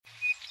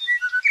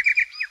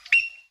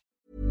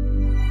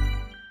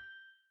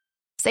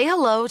Say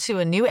hello to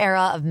a new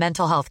era of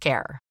mental health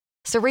care.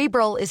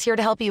 Cerebral is here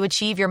to help you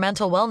achieve your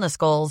mental wellness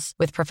goals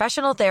with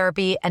professional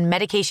therapy and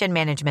medication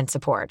management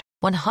support.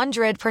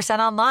 100%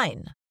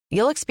 online.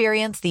 You'll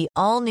experience the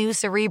all-new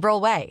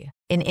Cerebral Way,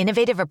 an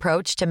innovative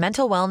approach to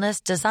mental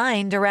wellness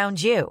designed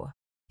around you.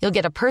 You'll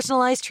get a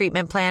personalized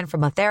treatment plan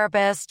from a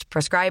therapist,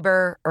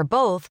 prescriber, or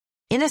both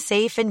in a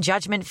safe and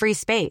judgment-free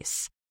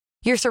space.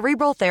 Your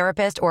Cerebral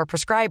therapist or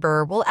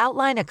prescriber will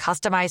outline a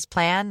customized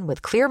plan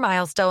with clear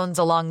milestones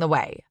along the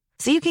way,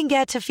 so you can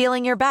get to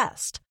feeling your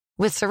best.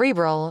 With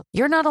Cerebral,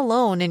 you're not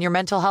alone in your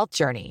mental health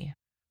journey.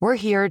 We're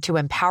here to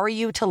empower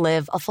you to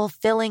live a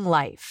fulfilling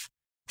life.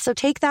 So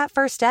take that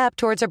first step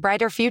towards a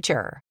brighter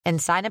future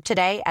and sign up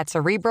today at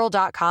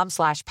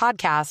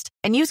Cerebral.com/podcast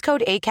and use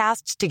code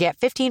ACAST to get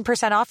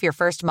 15% off your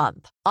first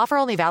month. Offer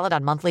only valid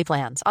on monthly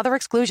plans. Other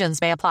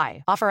exclusions may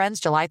apply. Offer ends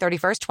July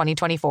 31st,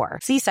 2024.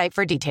 See site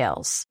for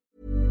details.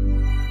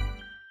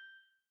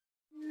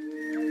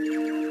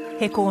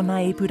 He kōna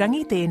I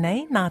purangi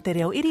tēnei nā te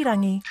reo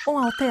irirangi o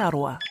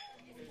Aotearoa.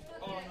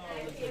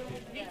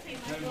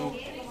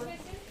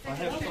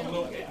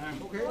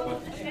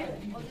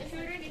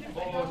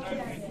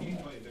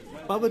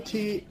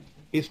 Poverty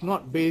is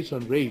not based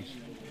on race.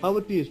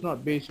 Poverty is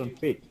not based on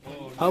faith.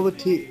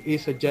 Poverty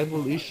is a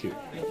general issue.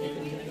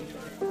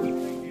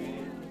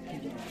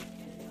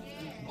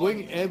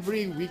 Going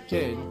every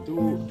weekend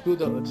to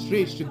the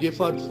streets to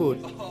give out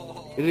food,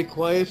 it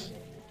requires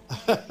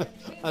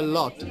a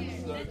lot.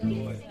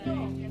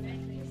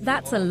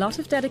 That's a lot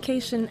of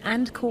dedication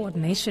and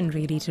coordination,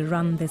 really, to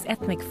run this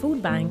ethnic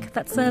food bank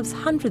that serves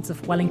hundreds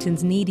of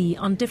Wellington's needy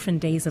on different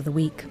days of the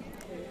week.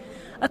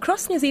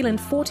 Across New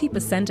Zealand,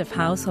 40% of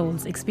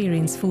households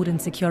experience food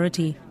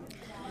insecurity,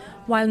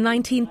 while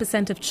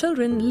 19% of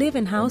children live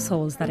in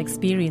households that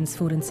experience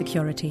food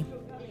insecurity.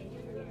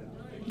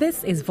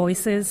 This is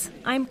Voices.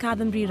 I'm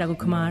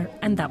Kadambari,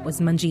 and that was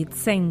Manjeet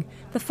Singh,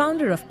 the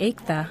founder of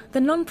EKTA, the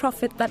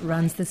non-profit that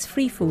runs this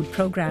free food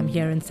program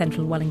here in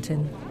central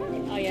Wellington.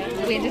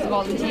 We're just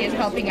volunteers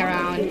helping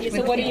around.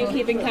 So what are you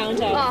keeping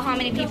count of? Oh, how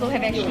many people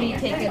have actually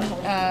taken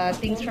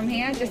things from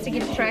here, just to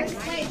keep track,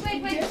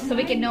 so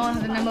we can know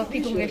the number of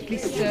people we actually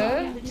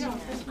served.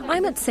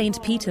 I'm at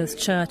St. Peter's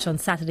Church on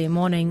Saturday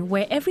morning,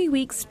 where every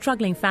week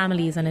struggling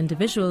families and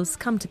individuals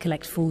come to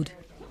collect food.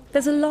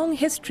 There's a long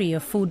history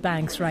of food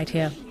banks right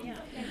here.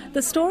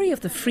 The story of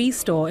the Free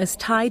Store is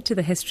tied to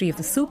the history of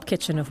the soup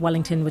kitchen of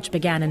Wellington, which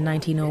began in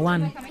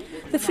 1901.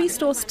 The Free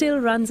Store still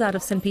runs out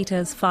of St.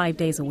 Peter's 5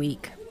 days a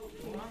week.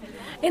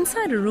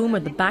 Inside a room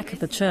at the back of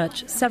the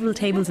church, several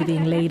tables are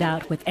being laid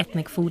out with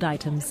ethnic food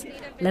items: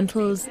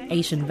 lentils,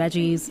 Asian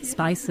veggies,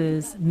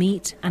 spices,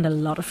 meat, and a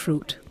lot of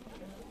fruit.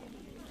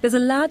 There's a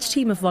large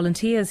team of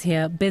volunteers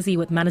here busy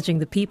with managing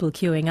the people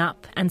queuing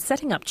up and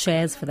setting up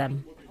chairs for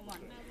them.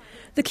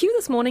 The queue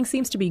this morning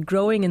seems to be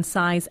growing in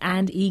size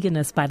and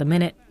eagerness by the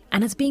minute,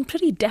 and it's being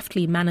pretty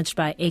deftly managed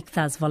by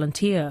EKTA's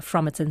volunteer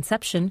from its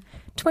inception,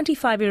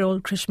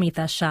 25-year-old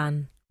Krishmitha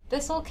Shan.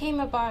 This all came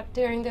about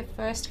during the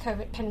first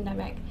COVID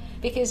pandemic,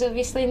 because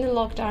obviously in the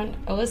lockdown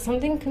it was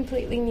something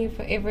completely new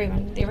for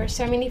everyone. There were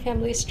so many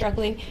families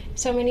struggling,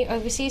 so many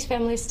overseas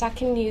families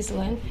stuck in New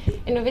Zealand,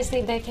 and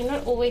obviously they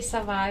cannot always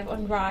survive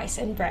on rice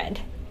and bread.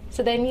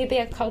 So they need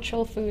their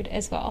cultural food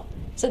as well.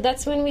 So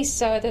that's when we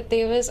saw that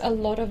there was a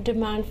lot of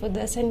demand for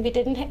this, and we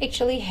didn't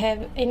actually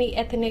have any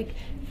ethnic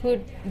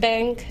food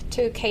bank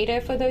to cater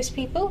for those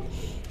people.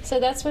 So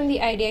that's when the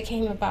idea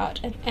came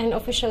about and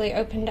officially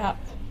opened up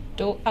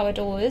our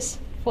doors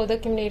for the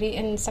community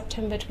in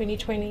September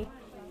 2020.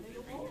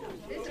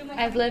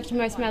 I've lived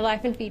most of my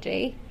life in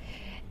Fiji,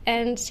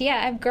 and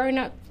I've grown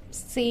up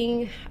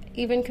seeing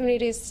even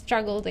communities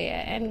struggle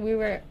there, and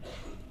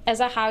as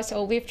a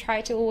household, we've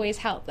tried to always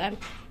help them.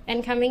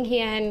 And coming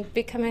here and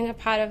becoming a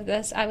part of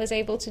this, I was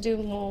able to do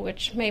more,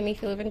 which made me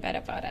feel even better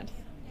about it.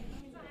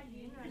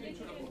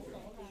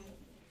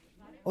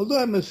 Although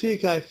I'm a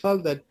Sikh, I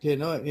felt that,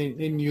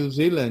 in New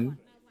Zealand,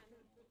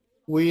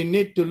 we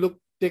need to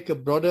take a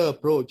broader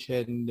approach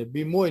and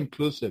be more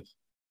inclusive.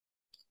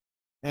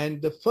 And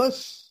the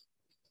first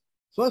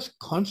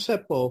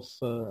concept of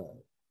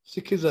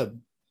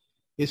Sikhism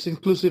is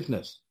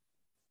inclusiveness,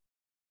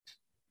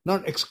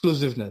 not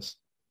exclusiveness.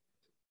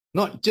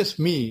 Not just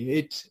me,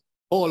 it's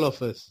all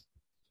of us.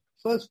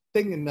 First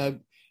thing in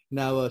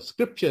our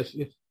scriptures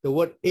is the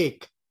word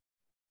ek,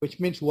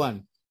 which means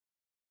one.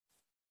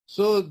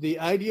 So the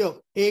idea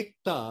of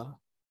EKTA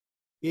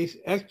is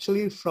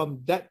actually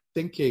from that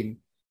thinking,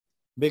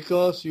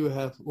 because you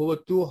have over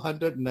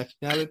 200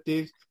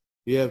 nationalities,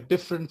 you have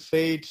different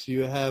faiths,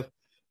 you have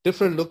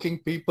different looking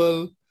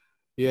people,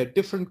 you have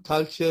different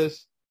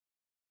cultures.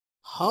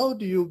 How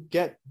do you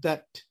get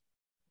that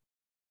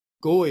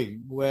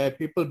going where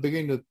people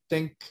begin to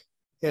think,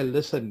 hey,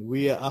 listen,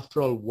 we are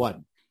after all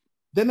one?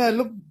 Then I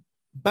look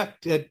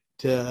back at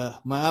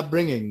my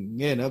upbringing,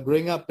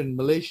 growing up in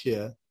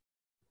Malaysia.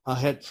 I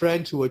had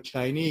friends who were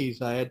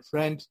Chinese. I had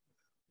friends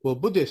who were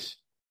Buddhists.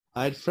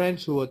 I had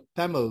friends who were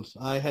Tamils.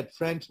 I had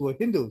friends who were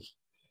Hindus.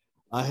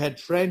 I had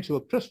friends who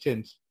were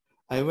Christians.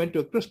 I went to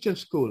a Christian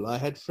school. I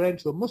had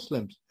friends who were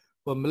Muslims.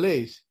 for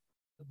Malays,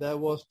 there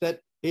was that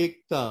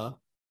EKTA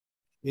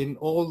in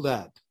all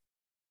that.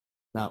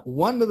 Now,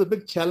 one of the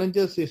big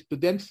challenges is to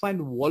then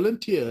find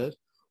volunteers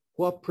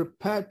who are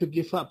prepared to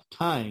give up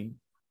time,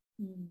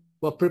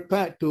 who are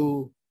prepared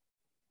to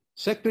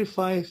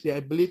sacrifice their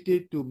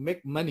ability to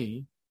make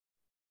money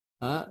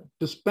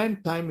to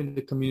spend time in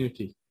the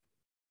community.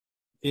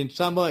 In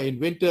summer, in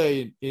winter,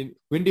 in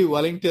windy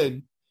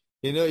Wellington,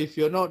 if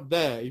you're not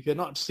there, if you're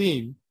not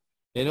seen,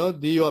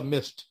 you are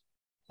missed.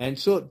 And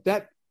so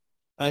that,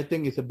 I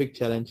think, is a big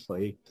challenge for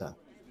EKTA.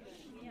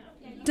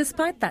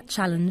 Despite that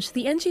challenge,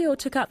 the NGO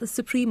took out the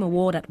Supreme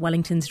Award at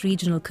Wellington's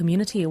Regional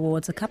Community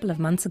Awards a couple of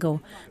months ago,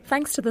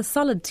 thanks to the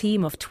solid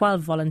team of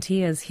 12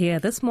 volunteers here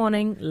this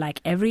morning, like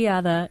every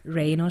other,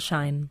 rain or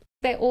shine.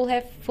 They all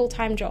have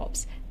full-time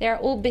jobs. They're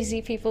all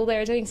busy people.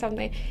 They're doing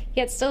something.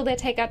 Yet still they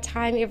take out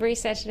time every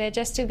Saturday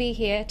just to be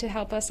here to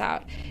help us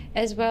out.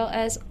 As well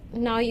as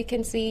now you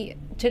can see,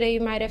 today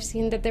you might have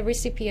seen that the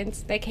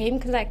recipients, they came,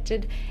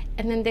 collected,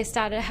 and then they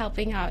started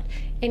helping out.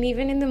 And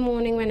even in the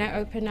morning when I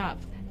open up,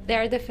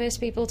 they're the first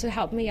people to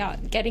help me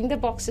out, getting the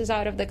boxes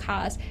out of the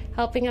cars,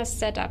 helping us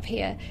set up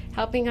here,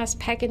 helping us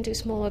pack into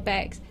smaller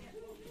bags.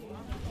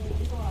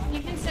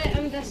 You can sit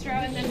on this row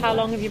and then... How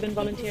long have you been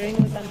volunteering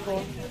with them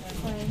for?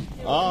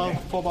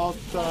 For about,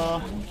 I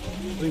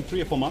think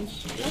 3 or 4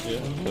 months. Yeah.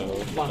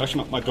 So,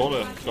 actually, my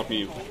daughter got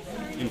me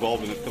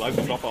involved in it because I used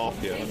to drop her off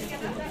here.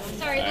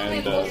 Sorry,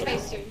 don't leave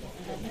space too.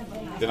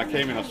 Then I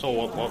came in and I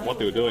saw what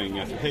they were doing.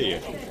 I said,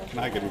 hey, can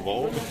I get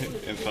involved?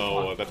 And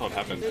so that's what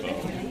happened. So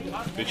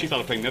then she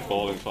started playing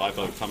netball, and so I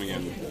started coming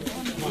in,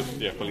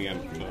 filling in.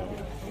 So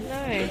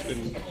Nice. it's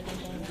been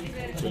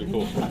really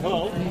cool.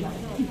 Hello.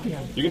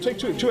 You can take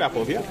two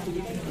apples, yeah?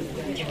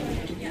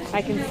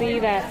 I can see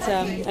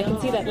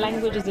that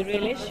language is a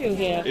real issue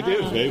here. It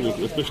is,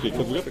 especially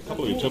because we have a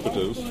couple of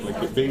interpreters.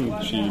 Like Bing,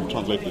 she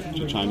translated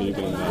to Chinese,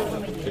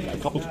 and a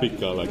couple speak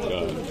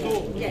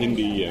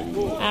Hindi and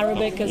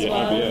Arabic as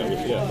well.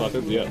 Yeah. So I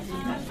said,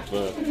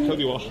 But tell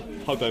you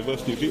how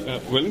diverse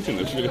Wellington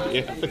is.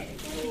 Really,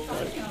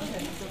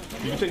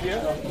 You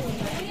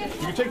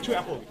can take 2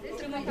 apples.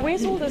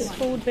 Where's all this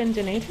food been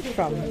donated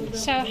from?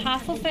 So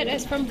half of it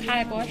is from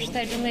Bosch.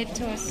 They donate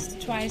to us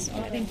twice,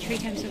 or I think 3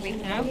 times a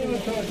week now.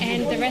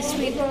 And the rest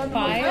we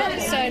buy.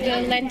 So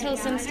the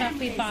lentils and stuff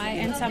we buy,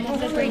 and some of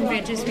the green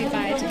veggies we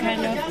buy to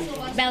kind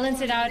of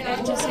balance it out,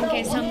 just in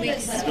case some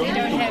weeks we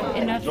don't have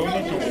enough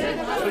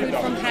food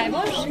from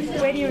Bosch.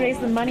 Where do you raise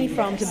the money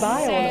from to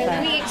buy all of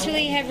that? We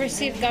actually have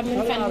received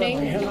government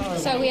funding.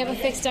 So we have a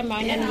fixed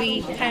amount, and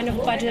we kind of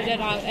budget it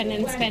out and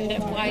then spend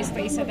it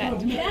wisely so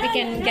that we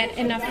can get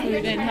enough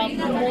food and help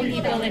more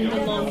people in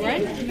the long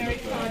run.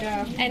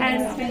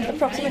 And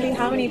approximately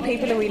how many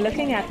people are we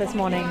looking at this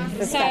morning,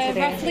 this Saturday?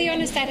 So roughly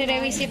on a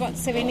Saturday we see about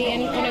 70,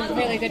 and on a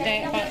really good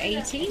day about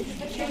 80.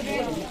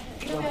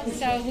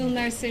 So we'll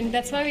know soon.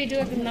 That's why we do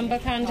a number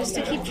count, just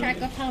to keep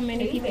track of how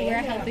many people we're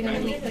helping on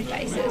a weekly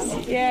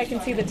basis. Yeah, I can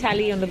see the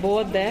tally on the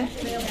board there.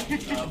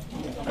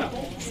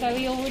 So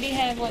we already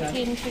have,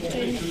 10,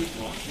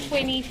 15,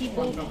 20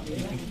 people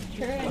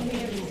through, and we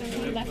have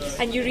 70 left.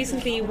 And you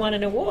recently won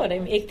an award.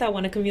 EKTA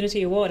won a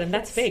community award, and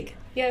that's big.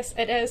 Yes,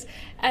 it is.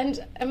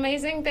 And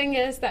amazing thing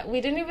is that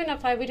we didn't even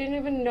apply. We didn't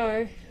even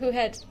know who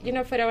had,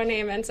 put our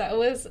name in. So it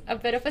was a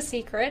bit of a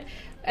secret.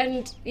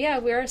 And yeah,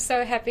 we're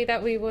so happy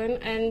that we won.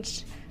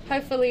 And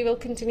hopefully we'll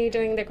continue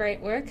doing the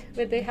great work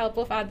with the help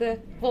of other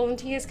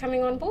volunteers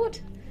coming on board.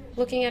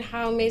 Looking at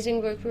how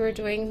amazing work we were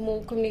doing,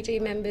 more community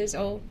members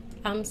or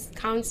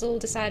council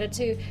decided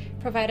to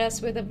provide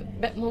us with a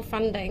bit more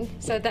funding.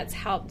 So that's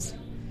helped.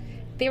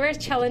 There were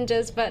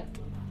challenges, but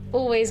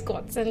always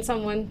got, and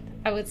someone,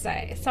 I would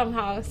say,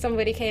 somehow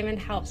somebody came and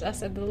helped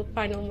us at the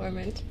final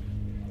moment.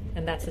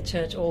 And that's the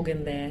church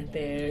organ there.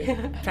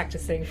 They're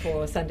practicing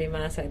for Sunday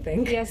Mass, I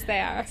think. Yes, they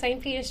are.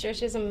 St. Peter's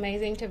Church is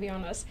amazing, to be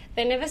honest.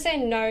 They never say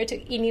no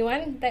to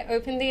anyone. They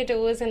open their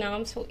doors and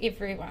arms for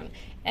everyone.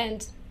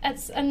 And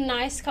it's a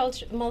nice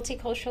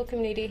multicultural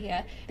community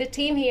here. The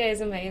team here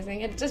is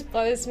amazing. It just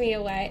blows me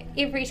away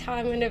every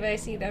time whenever I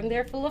see them.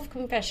 They're full of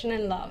compassion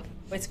and love.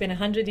 It's been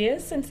 100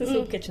 years since the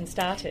Soup Kitchen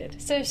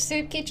started. So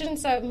Soup Kitchen,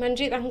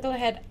 Manjit Uncle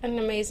had an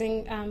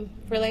amazing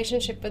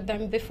relationship with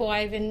them before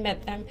I even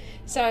met them.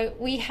 So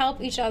we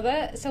help each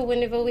other. So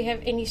whenever we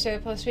have any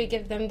surplus, we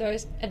give them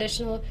those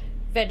additional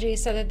veggies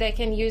so that they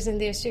can use in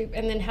their soup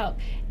and then help.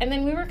 And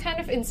then we were kind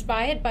of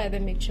inspired by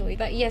them, actually,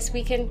 that yes,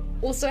 we can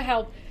also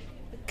help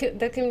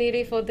the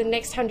community for the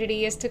next 100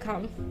 years to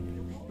come.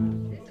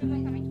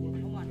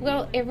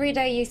 Well, every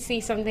day you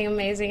see something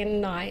amazing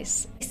and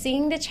nice.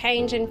 Seeing the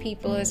change in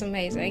people is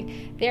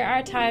amazing. There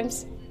are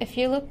times, if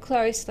you look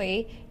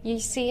closely, you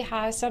see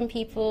how some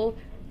people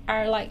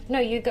are like, no,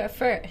 you go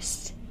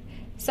first.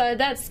 So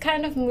that's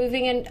kind of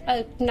moving and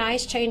a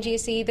nice change you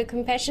see, the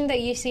compassion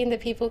that you see in the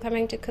people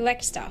coming to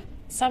collect stuff.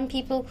 Some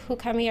people who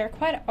come here are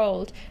quite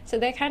old, so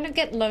they kind of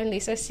get lonely.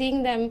 So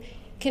seeing them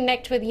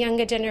connect with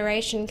younger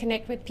generation,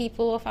 connect with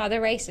people of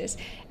other races,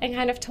 and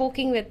kind of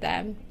talking with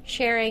them,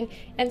 sharing.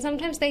 And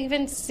sometimes they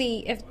even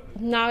see, if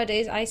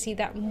nowadays I see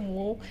that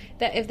more,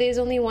 that if there's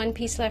only one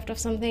piece left of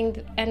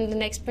something and the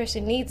next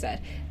person needs it,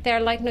 they're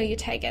like, no, you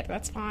take it,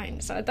 that's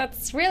fine. So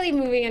that's really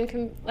moving,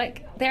 and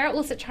they're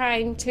also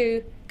trying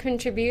to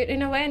contribute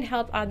in a way and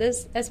help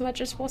others as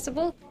much as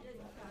possible.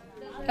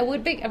 It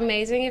would be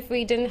amazing if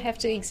we didn't have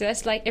to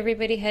exist, like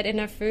everybody had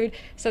enough food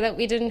so that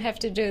we didn't have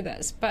to do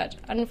this. But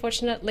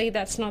unfortunately,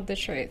 that's not the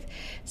truth.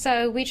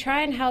 So we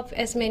try and help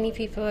as many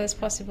people as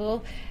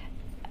possible.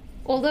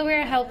 Although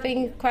we're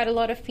helping quite a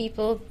lot of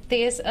people,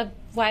 there's a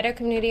wider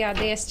community out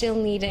there still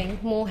needing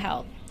more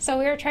help. So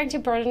we're trying to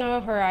broaden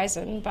our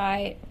horizon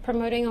by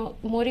promoting or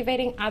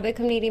motivating other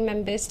community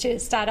members to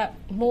start up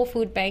more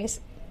food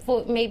banks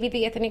for maybe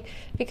the ethnic,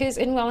 because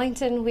in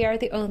Wellington we are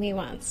the only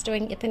ones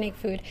doing ethnic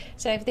food.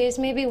 So if there's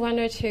maybe one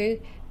or two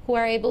who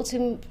are able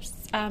to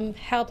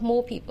help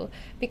more people,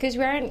 because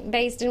we aren't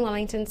based in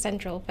Wellington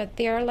Central, but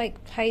there are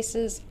like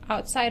places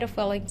outside of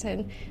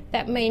Wellington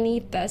that may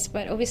need this,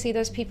 but obviously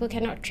those people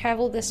cannot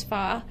travel this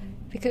far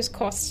because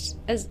cost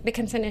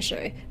becomes an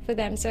issue for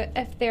them. So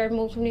if there are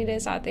more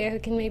communities out there who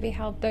can maybe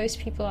help those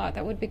people out,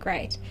 that would be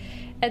great.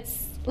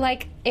 It's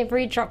like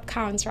every drop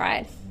counts,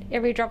 right?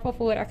 Every drop of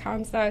water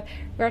counts. So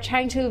we're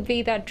trying to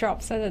be that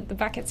drop so that the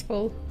bucket's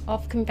full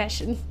of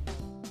compassion.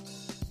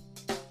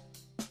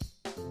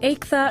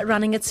 EKTA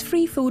running its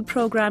free food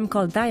program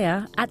called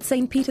Daya at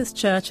St. Peter's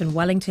Church in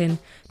Wellington,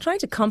 trying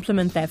to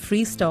complement their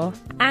free store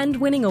and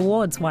winning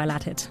awards while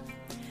at it.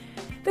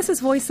 This is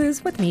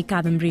Voices with me,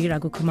 Kadambari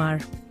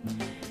Raghukumar.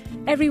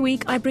 Every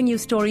week I bring you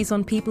stories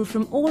on people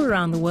from all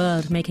around the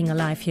world making a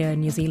life here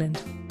in New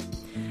Zealand.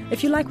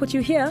 If you like what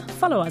you hear,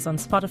 follow us on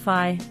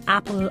Spotify,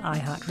 Apple,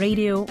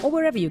 iHeartRadio, or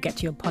wherever you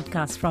get your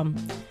podcasts from.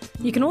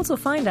 You can also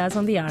find us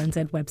on the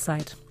RNZ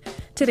website.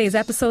 Today's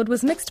episode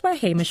was mixed by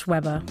Hamish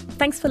Weber.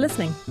 Thanks for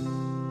listening.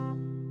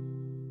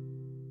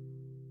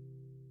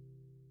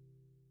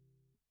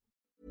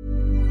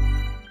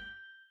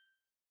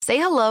 Say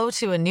hello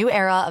to a new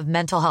era of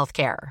mental health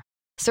care.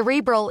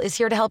 Cerebral is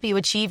here to help you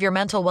achieve your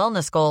mental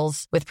wellness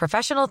goals with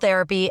professional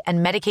therapy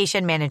and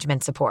medication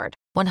management support.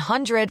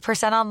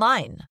 100%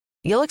 online.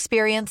 You'll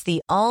experience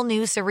the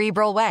all-new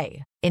Cerebral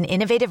Way, an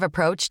innovative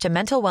approach to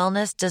mental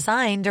wellness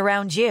designed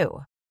around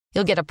you.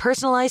 You'll get a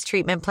personalized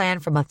treatment plan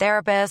from a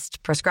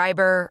therapist,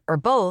 prescriber, or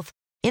both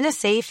in a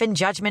safe and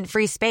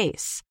judgment-free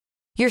space.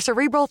 Your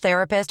Cerebral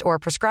therapist or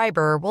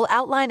prescriber will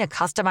outline a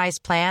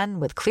customized plan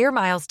with clear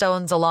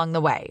milestones along the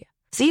way,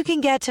 so you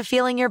can get to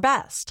feeling your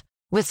best.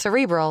 With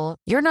Cerebral,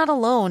 you're not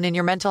alone in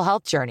your mental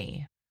health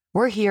journey.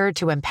 We're here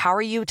to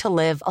empower you to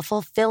live a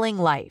fulfilling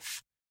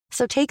life.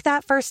 So take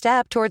that first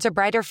step towards a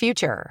brighter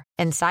future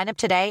and sign up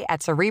today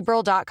at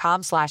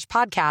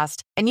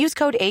Cerebral.com/podcast and use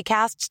code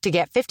ACAST to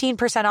get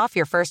 15% off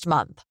your first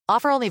month.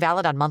 Offer only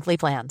valid on monthly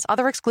plans.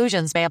 Other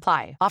exclusions may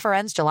apply. Offer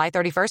ends July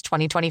 31st,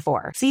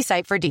 2024. See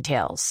site for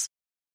details.